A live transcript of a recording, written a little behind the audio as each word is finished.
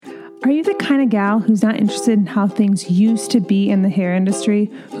Are you the kind of gal who's not interested in how things used to be in the hair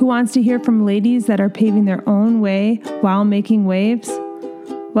industry, who wants to hear from ladies that are paving their own way while making waves?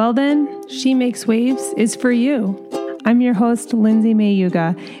 Well then, She Makes Waves is for you. I'm your host, Lindsay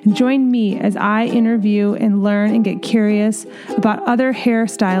Mayuga, and join me as I interview and learn and get curious about other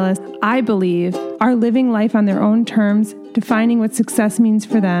hairstylists I believe are living life on their own terms, defining what success means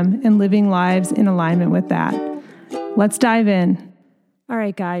for them, and living lives in alignment with that. Let's dive in. All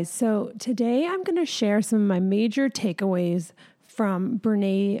right, guys. So today I'm going to share some of my major takeaways from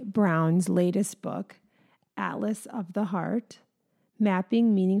Brene Brown's latest book, Atlas of the Heart,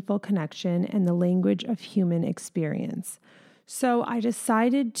 Mapping Meaningful Connection and the Language of Human Experience. So I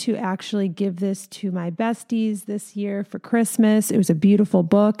decided to actually give this to my besties this year for Christmas. It was a beautiful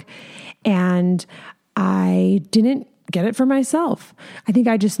book, and I didn't get it for myself. I think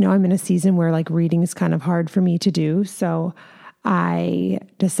I just know I'm in a season where like reading is kind of hard for me to do. So I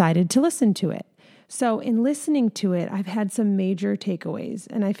decided to listen to it. So in listening to it, I've had some major takeaways,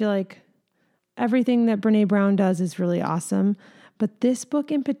 and I feel like everything that Brene Brown does is really awesome. But this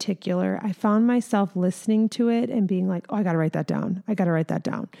book in particular, I found myself listening to it and being like, oh, I got to write that down. I got to write that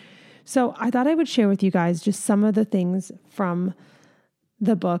down. So I thought I would share with you guys just some of the things from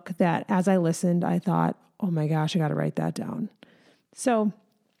the book that as I listened, I thought, oh my gosh, I got to write that down. So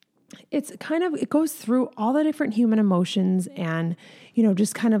it goes through all the different human emotions and,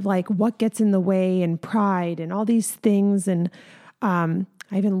 just kind of like what gets in the way and pride and all these things. And I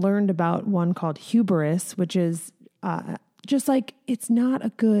even learned about one called hubris, which is just like, it's not a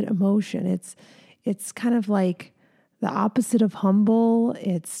good emotion. It's kind of like the opposite of humble.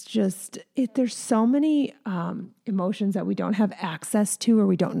 It's just, there's so many emotions that we don't have access to or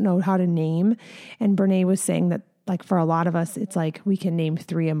we don't know how to name. And Brene was saying that like for a lot of us, it's like we can name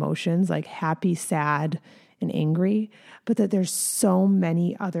 3 emotions, like happy, sad, and angry, but that there's so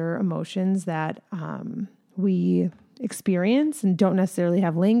many other emotions that we experience and don't necessarily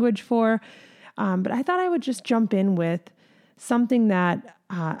have language for. But I thought I would just jump in with something that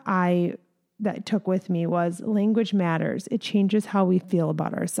that took with me was language matters. It changes how we feel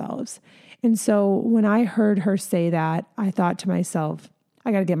about ourselves. And so when I heard her say that, I thought to myself,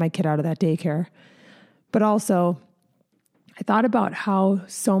 I got to get my kid out of that daycare. But also, I thought about how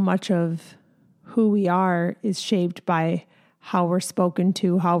so much of who we are is shaped by how we're spoken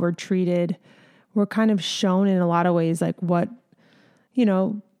to, how we're treated. We're kind of shown in a lot of ways like what,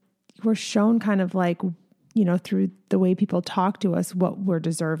 we're shown kind of like, through the way people talk to us, what we're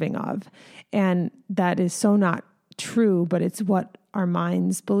deserving of. And that is so not true, but it's what our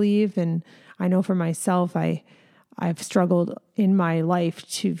minds believe. And I know for myself, I've struggled in my life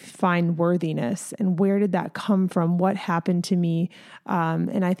to find worthiness and where did that come from? What happened to me?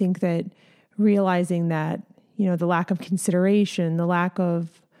 And I think that realizing that, the lack of consideration, the lack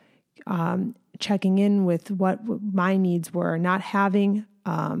of checking in with what my needs were, not having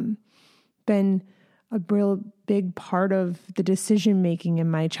been a real big part of the decision making in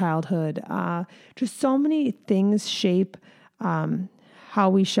my childhood. Just so many things shape how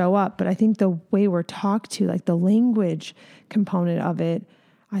we show up. But I think the way we're talked to, like the language component of it,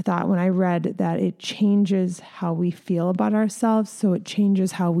 I thought when I read that it changes how we feel about ourselves. So it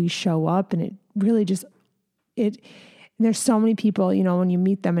changes how we show up. And it really just, there's so many people, when you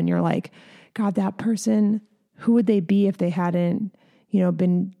meet them and you're like, God, that person, who would they be if they hadn't,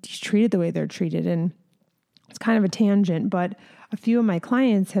 been treated the way they're treated? And it's kind of a tangent, but a few of my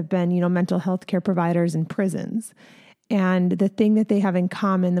clients have been, mental health care providers in prisons. And the thing that they have in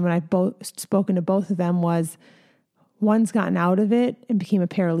common, when I've spoken to both of them, was one's gotten out of it and became a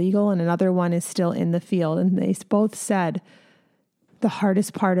paralegal, and another one is still in the field. And they both said the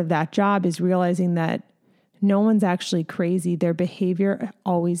hardest part of that job is realizing that no one's actually crazy. Their behavior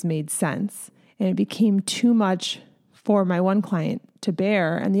always made sense. And it became too much for my one client to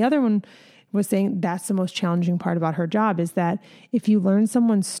bear. And the other one was saying that's the most challenging part about her job is that if you learn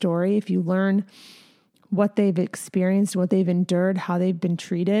someone's story, if you learn what they've experienced, what they've endured, how they've been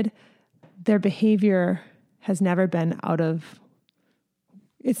treated, their behavior has never been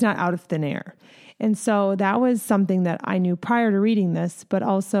it's not out of thin air. And so that was something that I knew prior to reading this, but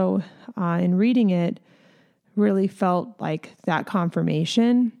also in reading it, really felt like that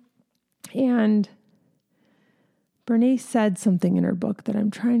confirmation. And Brene said something in her book that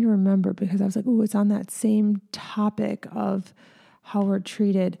I'm trying to remember because I was like, oh, it's on that same topic of how we're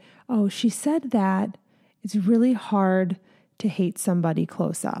treated. Oh, she said that it's really hard to hate somebody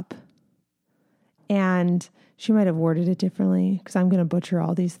close up. And she might have worded it differently because I'm going to butcher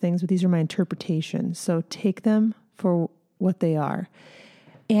all these things, but these are my interpretations. So take them for what they are.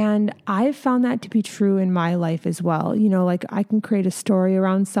 And I've found that to be true in my life as well. Like I can create a story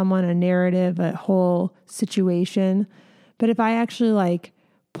around someone, a narrative, a whole situation. But if I actually like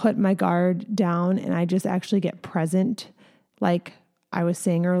put my guard down and I just actually get present, like I was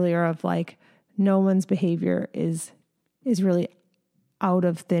saying earlier, of like no one's behavior is really out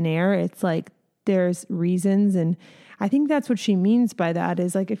of thin air. It's like there's reasons. And I think that's what she means by that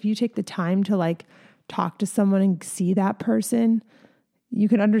is like if you take the time to like talk to someone and see that person, you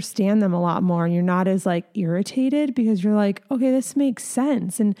can understand them a lot more and you're not as like irritated because you're like, okay, this makes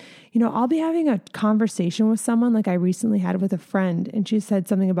sense. And, I'll be having a conversation with someone like I recently had with a friend and she said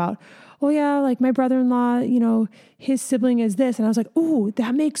something about, oh yeah, like my brother-in-law, his sibling is this. And I was like, oh,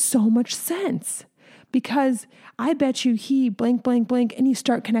 that makes so much sense because I bet you he blank, blank, blank, and you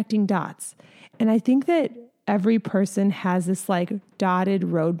start connecting dots. And I think that every person has this like dotted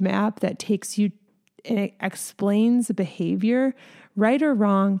roadmap that takes you and it explains behavior. Right or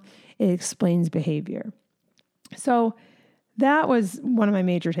wrong, it explains behavior. So that was one of my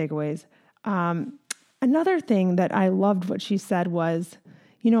major takeaways. Another thing that I loved what she said was,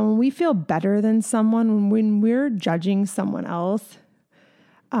 when we feel better than someone, when we're judging someone else,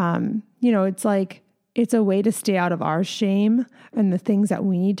 it's like, it's a way to stay out of our shame and the things that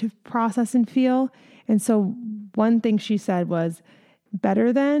we need to process and feel. And so one thing she said was,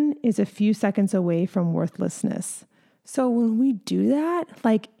 better than is a few seconds away from worthlessness. So when we do that,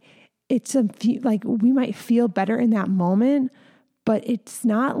 like we might feel better in that moment, but it's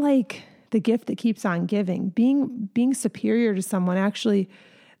not like the gift that keeps on giving. Being superior to someone, actually,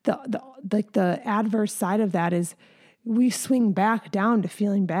 the adverse side of that is we swing back down to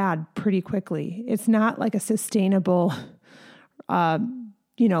feeling bad pretty quickly. It's not like a sustainable,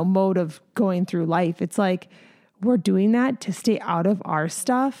 mode of going through life. It's like we're doing that to stay out of our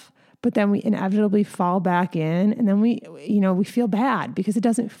stuff. But then we inevitably fall back in and then we feel bad because it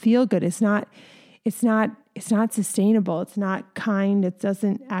doesn't feel good. It's not sustainable. It's not kind. It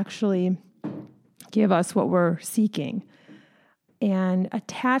doesn't actually give us what we're seeking. And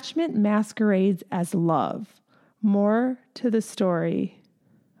attachment masquerades as love. More to the story.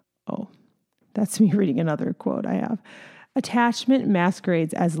 Oh, that's me reading another quote I have. Attachment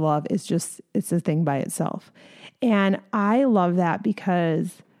masquerades as love it's a thing by itself. And I love that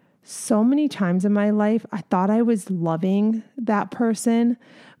because so many times in my life, I thought I was loving that person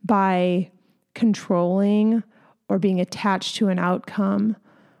by controlling or being attached to an outcome.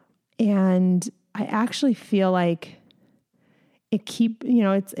 And I actually feel like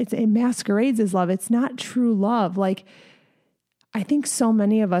it masquerades as love. It's not true love. Like, I think so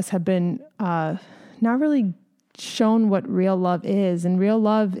many of us have been not really shown what real love is. And real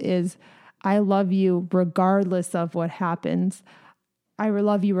love is, I love you regardless of what happens. I will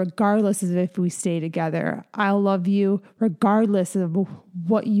love you regardless of if we stay together. I'll love you regardless of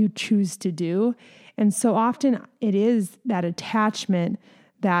what you choose to do. And so often it is that attachment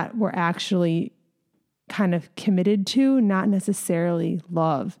that we're actually kind of committed to, not necessarily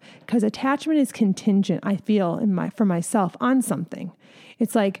love. Because attachment is contingent, I feel, for myself on something.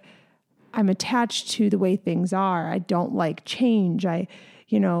 It's like I'm attached to the way things are. I don't like change. I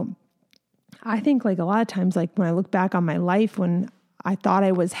think like a lot of times, like when I look back on my life, when I thought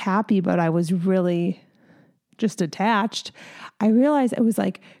I was happy, but I was really just attached, I realized it was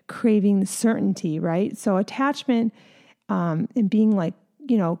like craving the certainty, right? So attachment and being like,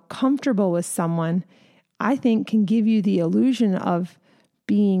 comfortable with someone, I think can give you the illusion of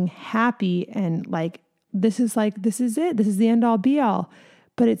being happy and like, this is it. This is the end all be all.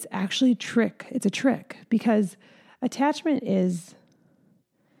 But it's actually a trick. It's a trick because attachment is,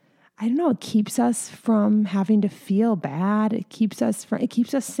 I don't know, it keeps us from having to feel bad. It keeps us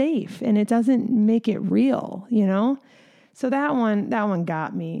safe and it doesn't make it real, So that one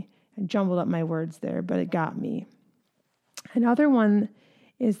got me. I jumbled up my words there, but it got me. Another one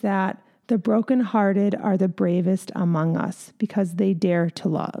is that the brokenhearted are the bravest among us because they dare to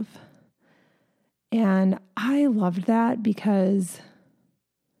love. And I loved that because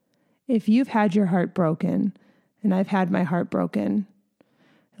if you've had your heart broken, and I've had my heart broken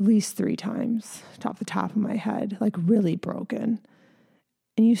at least 3 times, off the top of my head, like really broken,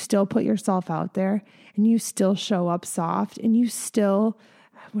 and you still put yourself out there, and you still show up soft, and you still,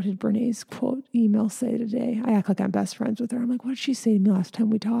 what did Brené's email say today? I act like I'm best friends with her. I'm like, what did she say to me last time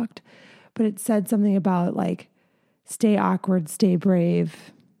we talked? But it said something about like, stay awkward, stay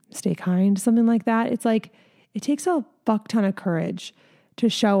brave, stay kind, something like that. It's like, it takes a fuck ton of courage to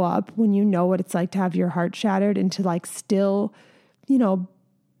show up when you know what it's like to have your heart shattered and to like still,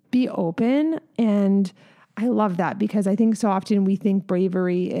 be open. And I love that because I think so often we think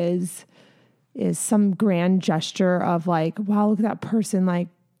bravery is some grand gesture of like, wow, look at that person like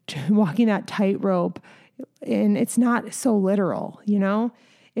walking that tightrope, and it's not so literal,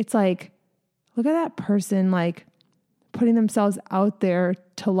 It's like, look at that person, like putting themselves out there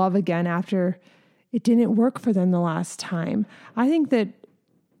to love again after it didn't work for them the last time. I think that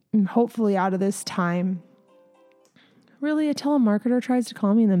hopefully out of this time, really a telemarketer tries to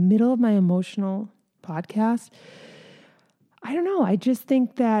call me in the middle of my emotional podcast. I don't know. I just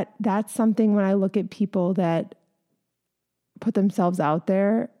think that that's something when I look at people that put themselves out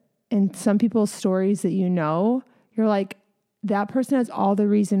there, and some people's stories that you're like, that person has all the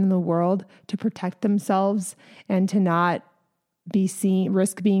reason in the world to protect themselves and to not be seen,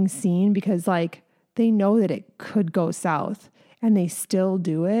 risk being seen, because like they know that it could go south and they still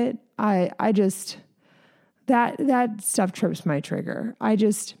do it. I just, that stuff trips my trigger. I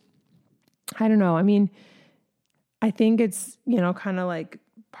don't know. I mean, I think it's, kind of like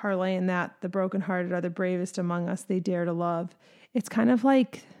parlaying that the brokenhearted are the bravest among us. They dare to love. It's kind of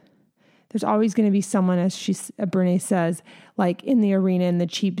like there's always going to be someone, as Brene says, like in the arena in the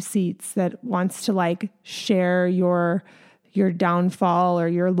cheap seats that wants to like share your downfall or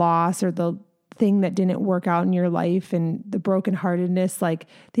your loss or the thing that didn't work out in your life and the brokenheartedness. Like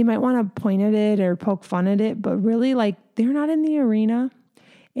they might want to point at it or poke fun at it, but really like they're not in the arena.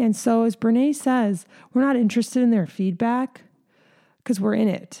 And so as Brene says, we're not interested in their feedback because we're in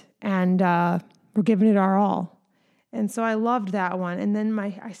it and we're giving it our all. And so I loved that one. And then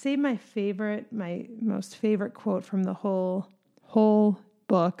I saved my most favorite quote from the whole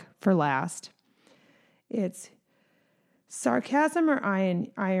book for last. It's sarcasm or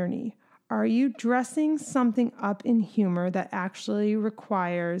irony. Are you dressing something up in humor that actually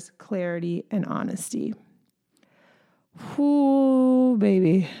requires clarity and honesty? Ooh,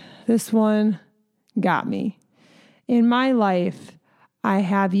 baby, this one got me. In my life, I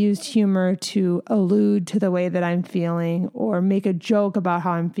have used humor to allude to the way that I'm feeling or make a joke about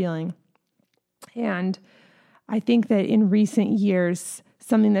how I'm feeling. And I think that in recent years,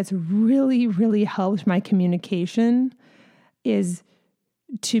 something that's really, really helped my communication is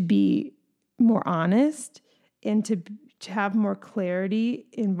to be more honest and to have more clarity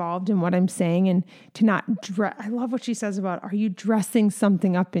involved in what I'm saying and to not I love what she says about, are you dressing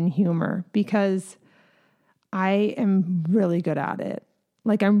something up in humor? Because I am really good at it.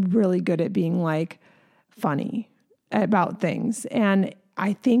 Like I'm really good at being like funny about things. And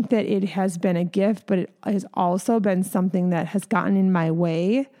I think that it has been a gift, but it has also been something that has gotten in my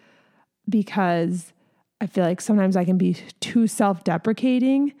way because I feel like sometimes I can be too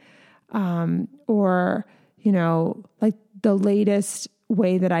self-deprecating, or, like the latest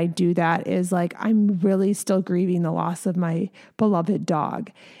way that I do that is like, I'm really still grieving the loss of my beloved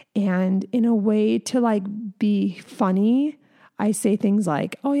dog. And in a way to like be funny, I say things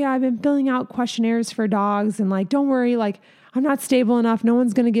like, oh yeah, I've been filling out questionnaires for dogs and like, don't worry, like I'm not stable enough. No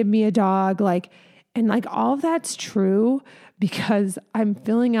one's going to give me a dog. And all of that's true because I'm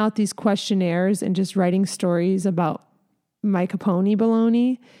filling out these questionnaires and just writing stories about my Capone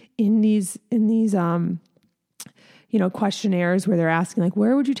baloney in these questionnaires where they're asking like,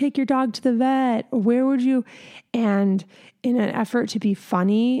 where would you take your dog to the vet? Or where would you, and in an effort to be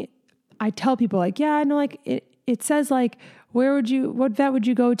funny, I tell people like, yeah, I know, like it says like, what vet would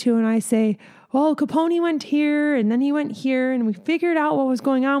you go to? And I say, well, Capone went here and then he went here and we figured out what was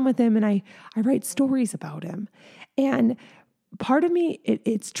going on with him. And I write stories about him. And part of me,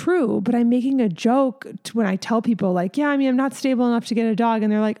 it's true, but I'm making a joke when I tell people like, yeah, I mean, I'm not stable enough to get a dog.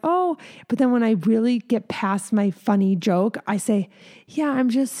 And they're like, oh, but then when I really get past my funny joke, I say, yeah, I'm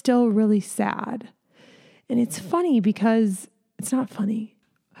just still really sad. And it's funny because it's not funny.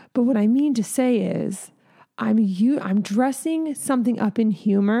 But what I mean to say is I'm dressing something up in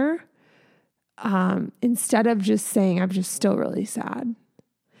humor instead of just saying I'm just still really sad.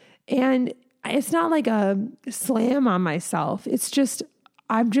 And it's not like a slam on myself. It's just,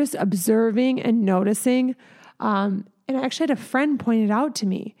 I'm just observing and noticing. And I actually had a friend point it out to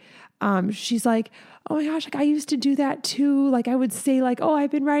me. She's like, oh my gosh, like I used to do that too. Like I would say like, oh,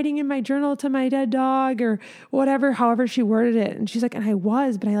 I've been writing in my journal to my dead dog or whatever, however she worded it. And she's like, and I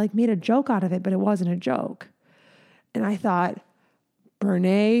was, but I like made a joke out of it, but it wasn't a joke. And I thought,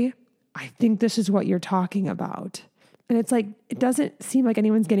 Brene, I think this is what you're talking about. And it's like, it doesn't seem like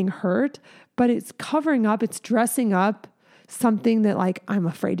anyone's getting hurt, but it's covering up, it's dressing up something that like, I'm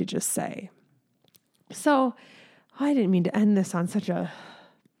afraid to just say. So I didn't mean to end this on such a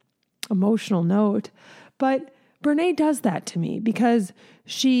emotional note, but Brene does that to me because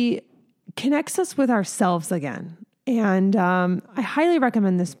she connects us with ourselves again. And I highly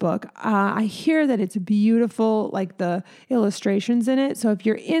recommend this book. I hear that it's beautiful, like the illustrations in it. So if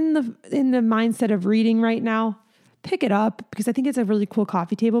you're in the mindset of reading right now, pick it up because I think it's a really cool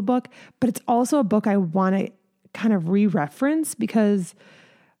coffee table book, but it's also a book I want to kind of re-reference because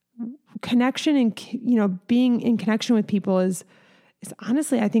connection and, being in connection with people is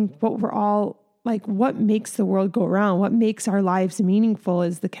honestly, I think what we're all like, what makes the world go around, what makes our lives meaningful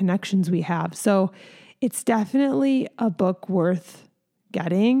is the connections we have. So it's definitely a book worth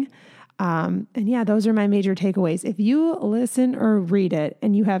getting. And yeah, those are my major takeaways. If you listen or read it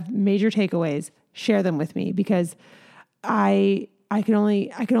and you have major takeaways, share them with me because I could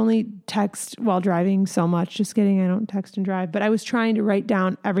only text while driving so much. Just kidding. I don't text and drive, but I was trying to write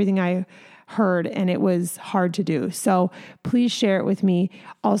down everything I heard and it was hard to do. So please share it with me.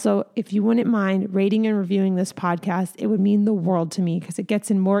 Also, if you wouldn't mind rating and reviewing this podcast, it would mean the world to me because it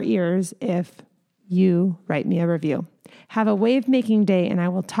gets in more ears if you write me a review. Have a wave making day and I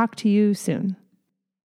will talk to you soon.